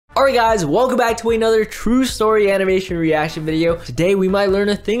Alright guys, welcome back to another true story animation reaction video. Today we might learn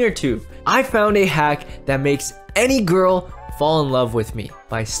a thing or two. I found a hack that makes any girl fall in love with me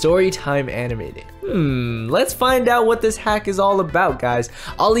by Storytime Animated. Let's find out what this hack is all about, guys.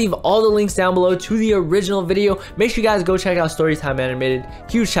 I'll leave all the links down below to the original video. Make sure you guys go check out Storytime Animated.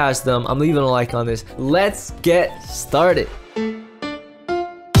 Huge shout out to them. I'm leaving a like on this. Let's get started.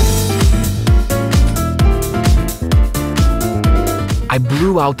 I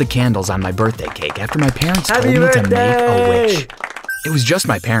blew out the candles on my birthday cake after my parents told Happy me birthday! to make a wish. It was just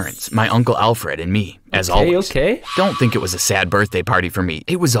my parents, my Uncle Alfred, and me, as always. Okay. Don't think it was a sad birthday party for me.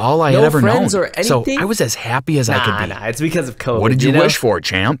 It was all I had No ever known. friends or anything? So I was as happy as I could be. Nah, it's because of COVID. What did you wish for,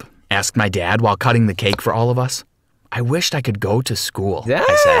 champ? Asked my dad while cutting the cake for all of us. I wished I could go to school, Dang!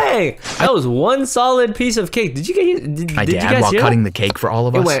 I said. That was one solid piece of cake. Did you get My did dad, you guys while hear cutting that? the cake for all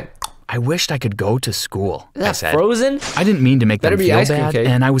of us. It went. I wished I could go to school, Is I that said. frozen? I didn't mean to make Better them be feel ice cream bad, cake.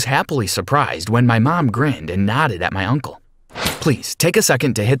 and I was happily surprised when my mom grinned and nodded at my uncle. Please, take a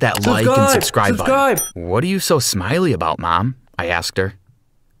second to hit that like and subscribe button. What are you so smiley about, Mom? I asked her.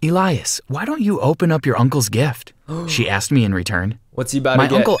 Elias, why don't you open up your uncle's gift? She asked me in return. What's he about My to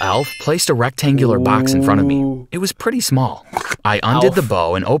get? Uncle Alf placed a rectangular box in front of me. It was pretty small. I undid the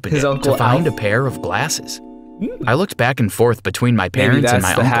bow and opened His it Uncle to find Alf? a pair of glasses. I looked back and forth between my Maybe parents that's and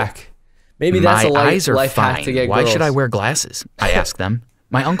my the uncle. hack. Maybe that's My a eyes are life hack to fine. get Why girls. should I wear glasses? I asked them.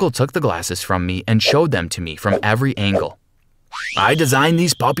 My uncle took the glasses from me and showed them to me from every angle. I designed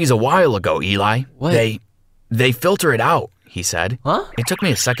these puppies a while ago, Eli. What? They filter it out, he said. Huh? It took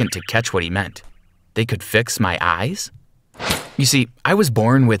me a second to catch what he meant. They could fix my eyes? You see, I was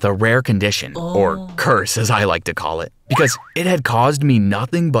born with a rare condition, or curse as I like to call it, because it had caused me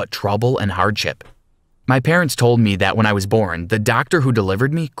nothing but trouble and hardship. My parents told me that when I was born, the doctor who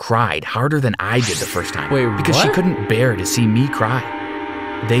delivered me cried harder than I did the first time. Wait, because she what? couldn't bear to see me cry.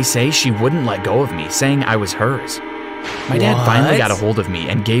 They say she wouldn't let go of me, saying I was hers. My dad finally got a hold of me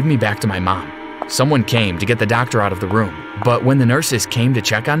and gave me back to my mom. Someone came to get the doctor out of the room, but when the nurses came to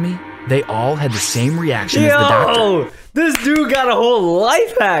check on me, they all had the same reaction as the doctor. This dude got a whole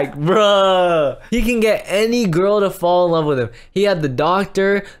life hack, bruh. He can get any girl to fall in love with him. He had the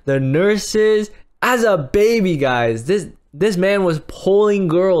doctor, the nurses. As a baby, guys, this man was pulling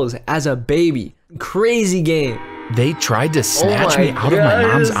girls as a baby. Crazy game. They tried to snatch me out God, of my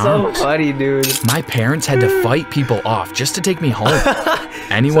mom's this is arms. so funny, dude. My parents had to fight people off just to take me home.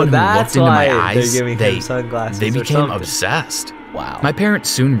 Anyone who that's looked into my why they're eyes, giving him sunglasses they or became something. obsessed. Wow. My parents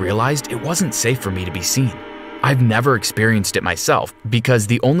soon realized it wasn't safe for me to be seen. I've never experienced it myself because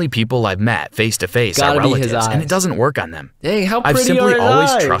the only people I've met face to face are Gotta be his relatives, and eyes. it doesn't work on them. Dang, how I've pretty simply are his always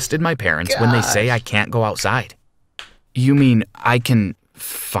eyes? trusted my parents when they say I can't go outside. You mean I can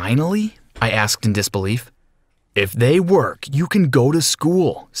finally? I asked in disbelief. If they work, you can go to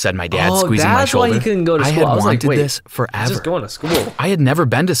school, said my dad, squeezing my that's shoulder. why he couldn't go to school. I had I was like, wanted wait, this forever. Just going to school. I had never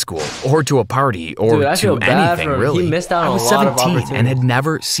been to school or to a party or Dude, I feel to bad anything for him. really. He missed out on I was a lot of 17 and had opportunities.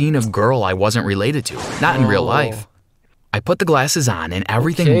 never seen a girl I wasn't related to, not in real life. I put the glasses on and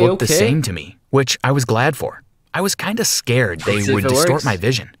everything looked the same to me, which I was glad for. I was kind of scared they would distort my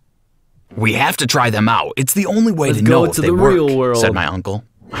vision. We have to try them out. It's the only way to know if they work, said my uncle.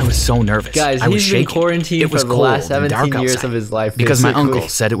 I was so nervous. Guys, I was he's been shaking. quarantined It was for the cold last and 17 dark years outside of his life, because my basically. uncle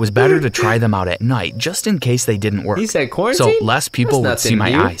said it was better to try them out at night just in case they didn't work. He said quarantine? So less people would That's see my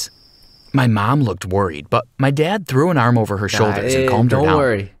nothing new. eyes. My mom looked worried, but my dad threw an arm over her shoulders and calmed her down. Don't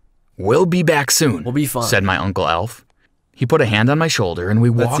worry. We'll be back soon. We'll be fine, said my Uncle Alf. He put a hand on my shoulder and we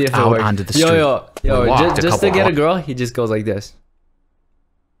walked out onto the street. Yo, We walked a just to couple get a girl, he just goes like this.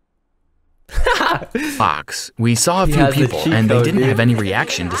 Box. We saw a He few has the people cheat and they code, didn't dude. have any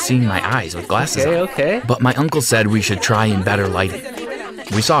reaction to seeing my eyes with glasses on. Okay. But my uncle said we should try in better lighting.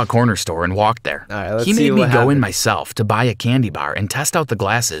 We saw a corner store and walked there. All right, let's He see made me what go in happens. myself to buy a candy bar and test out the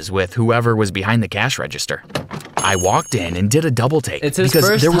glasses with whoever was behind the cash register. I walked in and did a double take It's his because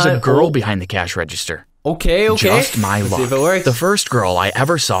first there was a time- girl behind the cash register. Okay. Just my Let's luck. see if it works. The first girl I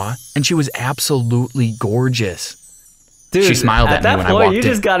ever saw, and she was absolutely gorgeous. Dude, She smiled at me that when I point, walked you in.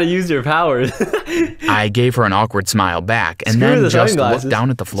 just gotta use your powers. I gave her an awkward smile back and Screw then the just sunglasses. looked down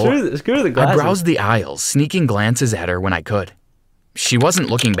at the floor. Screw the I glasses. browsed the aisles, sneaking glances at her when I could. She wasn't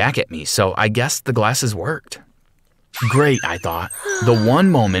looking back at me, so I guessed the glasses worked. Great, I thought. The one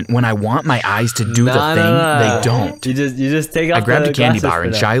moment when I want my eyes to do the thing they don't. You just take off I grabbed the a candy glasses bar for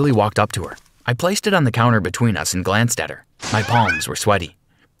and that. shyly walked up to her. I placed it on the counter between us and glanced at her. My palms were sweaty.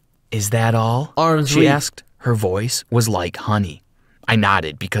 Is that all? Arms she weak. asked. Her voice was like honey. I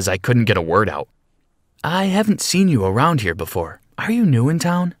nodded because I couldn't get a word out. I haven't seen you around here before. Are you new in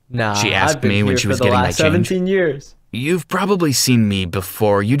town? Nah, she asked I've been me when here she for was the getting my last change. 17 years. You've probably seen me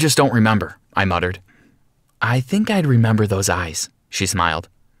before, you just don't remember, I muttered. I think I'd remember those eyes, she smiled.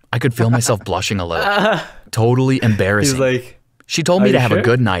 I could feel myself blushing a little. Totally embarrassing. He's like, she told me to have a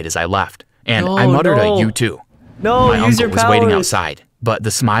good night as I left, and I muttered a you too. No, my use uncle your was powers. waiting outside, but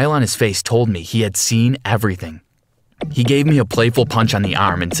the smile on his face told me he had seen everything. He gave me a playful punch on the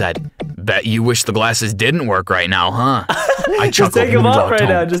arm and said, "Bet you wish the glasses didn't work right now, huh?" I chuckled. Just take when him we off walked right home.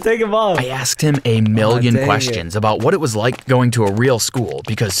 now. Just take him off. I asked him a million dang questions about what it was like going to a real school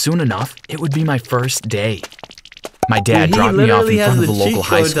because soon enough, it would be my first day. My dad Dude, he dropped me off literally in front has of the the local cheat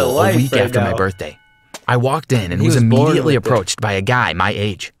high code to school a life week right after my now. birthday. I walked in and He was was born immediately with it. approached by a guy my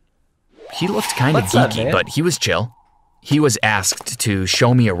age. He looked kind of What's up, geeky, man? but he was chill. He was asked to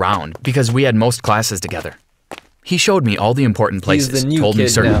show me around because we had most classes together. He showed me all the important He's places, the new told me kid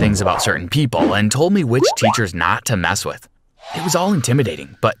certain now. things about certain people, and told me which teachers not to mess with. It was all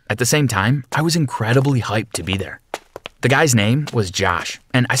intimidating, but at the same time, I was incredibly hyped to be there. The guy's name was Josh,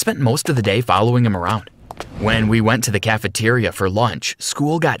 and I spent most of the day following him around. When we went to the cafeteria for lunch,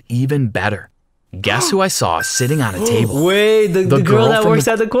 school got even better. Guess who I saw sitting on a table? Wait, the girl that from works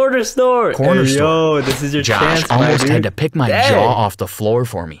at the corner store. corner Hey, store. Yo, this is your Josh chance, my almost dude. had to pick my Dang. jaw off the floor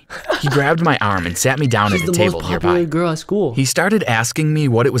for me. He grabbed my arm and sat me down She's at a the table most popular nearby. girl at school. He started asking me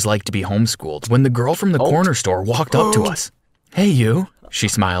what it was like to be homeschooled when the girl from the corner store walked up to us. "Hey, you," she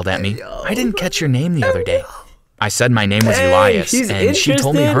smiled at me. "I didn't catch your name the other day." I said my name was Hey, Elias, he's and she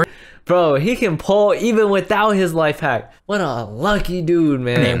told me her interested? Bro, he can pull even without his life hack. What a lucky dude,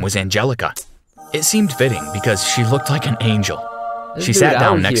 man. name was Angelica. It seemed fitting because she looked like an angel. This She dude sat out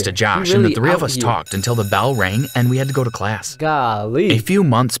down next here. to Josh, He and the really three of out us here. talked until the bell rang and we had to go to class. Golly. A few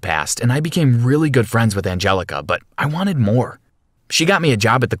months passed, and I became really good friends with Angelica, but I wanted more. She got me a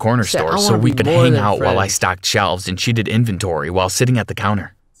job at the corner Said, store "I so wanna we be could more hang than out while I friends." stocked shelves and she did inventory while sitting at the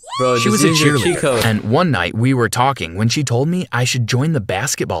counter. Bro, She just was a use your cheat cheerleader, code. and one night we were talking when she told me I should join the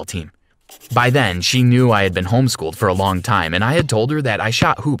basketball team. By then, she knew I had been homeschooled for a long time, and I had told her that I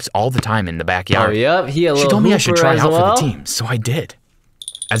shot hoops all the time in the Oh, backyard. yep. He a She little told me I should hooper try as out well. for the team, so I did.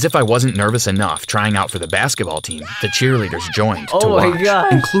 As if I wasn't nervous enough trying out for the basketball team, the cheerleaders joined to Oh my watch,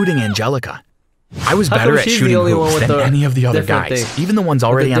 gosh. including Angelica. I was How better come at she's the shooting only one hoops with than the any of the other different guys, thing? even the ones With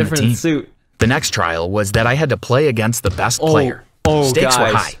a already on the different team. suit. The next trial was that I had to play against the best player. Stakes were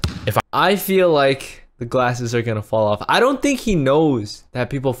guys. high. If I feel like the glasses are gonna fall off. I don't think he knows that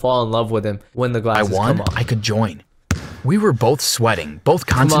people fall in love with him when the I glasses won, come off. I could join. We were both sweating, both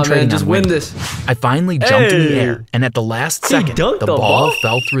Come on, concentrating man, just on win winning. this. I finally jumped in the Hey. air, and at the last He second, dunked the the ball ball?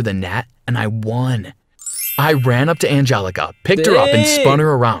 fell through the net, and I won. I ran up to Angelica, picked her up, and Dang. spun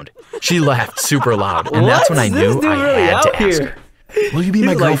her around. She laughed super loud, and that's when I What? knew This dude I really had to out ask here. her. "Will you be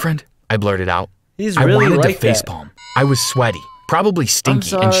my He's like- girlfriend?" I blurted out. He's I really wanted like to that. facepalm. I was sweaty, probably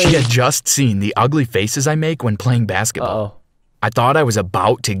stinky, and she sorry. had just seen the ugly faces I make when playing basketball. Uh-oh. I thought I was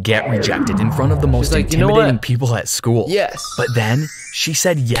about to get rejected in front of the most like, "You know intimidating what? people at school. Yes. But then she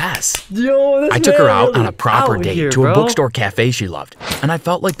said yes. Yo, this I took her man out on really a proper out date here, to a bro. bookstore cafe she loved, and I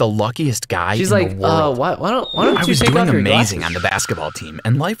felt like the luckiest guy She's in like, the world. why don't I you was take doing off your amazing glasses? on the basketball team,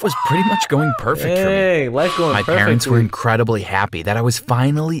 and life was pretty much going perfect for me. Hey, life going My perfect. parents were incredibly happy that I was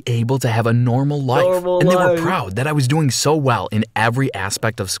finally able to have a normal life, Normal and they life. were proud that I was doing so well in every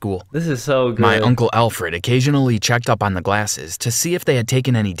aspect of school. This is so good. My Uncle Alfred occasionally checked up on the glasses to see if they had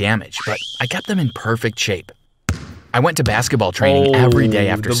taken any damage, but I kept them in perfect shape. I went to basketball training every day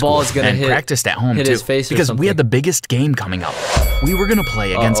after the school ball's gonna and hit- practiced at home hit too, his face or because we something. had the biggest game coming up. We were gonna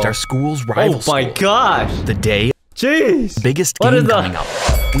play against our school's rival Oh my school. gosh. The day Jeez. biggest What game is the- coming up.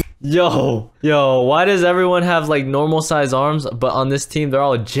 Yo, why does everyone have like normal size arms, but on this team they're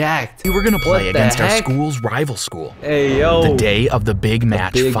all jacked? We were gonna play What the against our heck? school's rival school. Hey, yo. The day of the big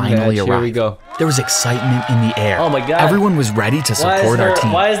match big finally match. arrived. Here we go. There was excitement in the air. Oh my God. Everyone was ready to support our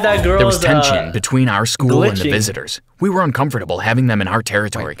team. Why is that girl? There was tension between our school and the glitching. visitors. We were uncomfortable having them in our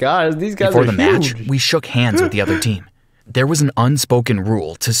territory. God, these guys Before are the match, huge. we shook hands with the other team. There was an unspoken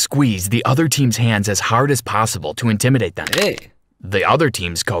rule to squeeze the other team's hands as hard as possible to intimidate them. Hey, The other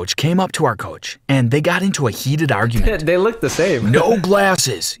team's coach came up to our coach, and they got into a heated argument. they look the same. "No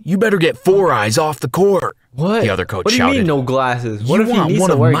glasses. You better get 4 eyes off the court." What? The other coach What do you shouted. mean no glasses? What "You if he want needs one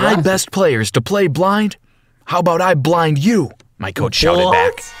to of wear my glasses? best players to play blind? How about I blind you?" My coach shouted What?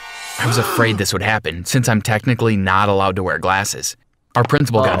 back. I was afraid this would happen, since I'm technically not allowed to wear glasses. Our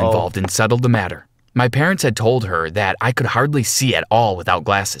principal got involved and settled the matter. My parents had told her that I could hardly see at all without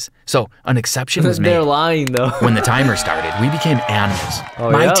glasses, so an exception was They're made. lying though. When the timer started, we became animals. Oh,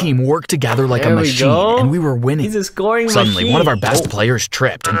 My yep. team worked together like There a we machine, go. and we were winning. He's a scoring Suddenly, machine. one of our best players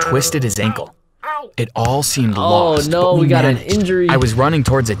tripped and twisted his ankle. It all seemed Oh lost. no, but we got an managed. injury. I was running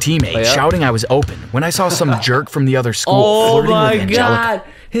towards a teammate, shouting I was open, when I saw some jerk from the other school flirting with Angelica. God,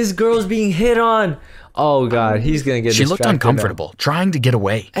 his girl's being hit on. Oh god, he's gonna get She looked uncomfortable, trying to get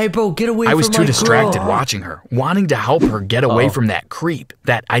away. Hey bro, get away from I was too distracted girl. watching her, wanting to help her get away from that creep,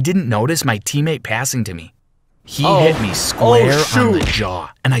 that I didn't notice my teammate passing to me. He hit me square on the jaw,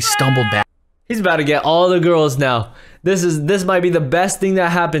 and I stumbled back. He's about to get all the girls now. This might be the best thing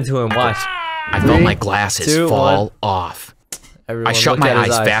that happened to him. Watch. I felt my glasses fall off. Everyone I shut my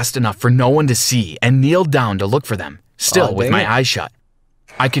eyes fast enough for no one to see and kneeled down to look for them, still with my eyes shut.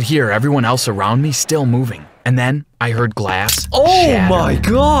 I could hear everyone else around me still moving, and then I heard glass shatter. My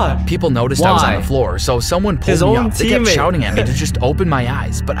god! People noticed I was on the floor, so someone pulled me up. They kept shouting at me to just open my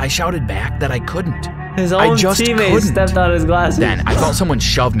eyes, but I shouted back that I couldn't. His own teammate stepped on his glasses. Then I felt someone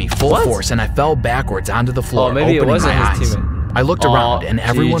shove me full force, and I fell backwards onto the floor, maybe it wasn't my his eyes. teammate. I looked around, and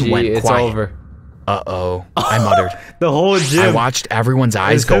everyone went quiet. Over. Uh-oh, I muttered. The whole gym. I watched everyone's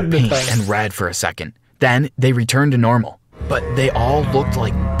eyes go pink and red for a second. Then they returned to normal. But they all looked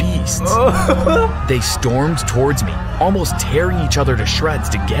like beasts. They stormed towards me, almost tearing each other to shreds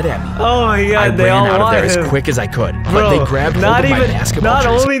to get at me. Oh my god, I they ran all out of there him. as quick as I could, but they grabbed hold of my basketball jersey.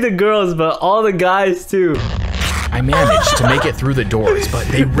 Not only the girls, but all the guys too. I managed to make it through the doors, but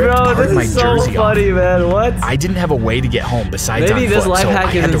they ripped part of my jersey off. This is so funny, man. What? I didn't have a way to get home besides on foot, this life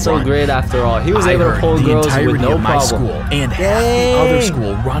hack isn't so great after all. He was able to pull girls with no problem. My school and half the other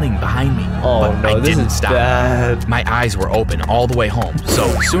school running behind me. Oh but no, I didn't stop. Bad. My eyes were open all the way home, so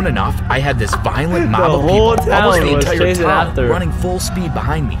soon enough, I had this violent mob of whole people, town almost the was entire chasing town, after. running full speed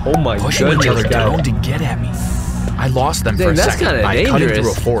behind me, Oh my pushing each other down to get at me. I lost them for a second by cutting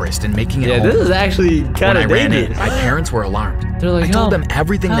through a forest and making it home. Yeah, this is actually kind of dangerous. When I ran in, my parents were alarmed. They're like, I told them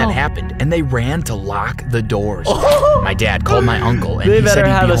everything that happened, and they ran to lock the doors. My dad called my uncle, and he said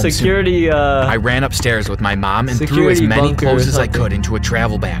he'd be home soon. Security. I ran upstairs with my mom and threw as many clothes as I could into a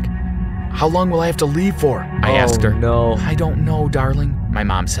travel bag. How long will I have to leave for? I asked her. No. I don't know, darling, my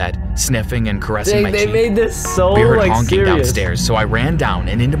mom said, sniffing and caressing my cheek. They made this so we heard honking downstairs, so I ran down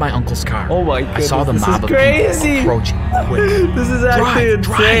and into my uncle's car. Oh my goodness, I saw the mob of people approaching quick. This is actually insane.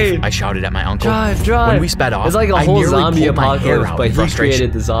 Drive, I shouted at my uncle. Drive. When we sped off, it's like a whole zombie apocalypse, but he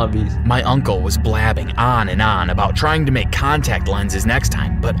created the zombies. My uncle was blabbing on and on about trying to make contact lenses next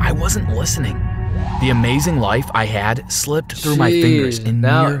time, but I wasn't listening. The amazing life I had slipped through my fingers in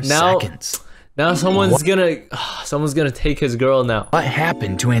mere seconds. Now someone's gonna take his girl now. What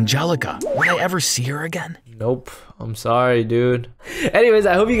happened to Angelica? Will I ever see her again? Nope. I'm sorry, dude. Anyways,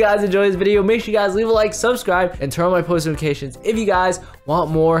 I hope you guys enjoyed this video. Make sure you guys leave a like, subscribe, and turn on my post notifications if you guys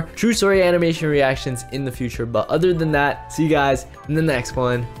want more true story animation reactions in the future. But other than that, see you guys in the next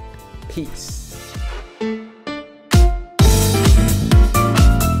one. Peace.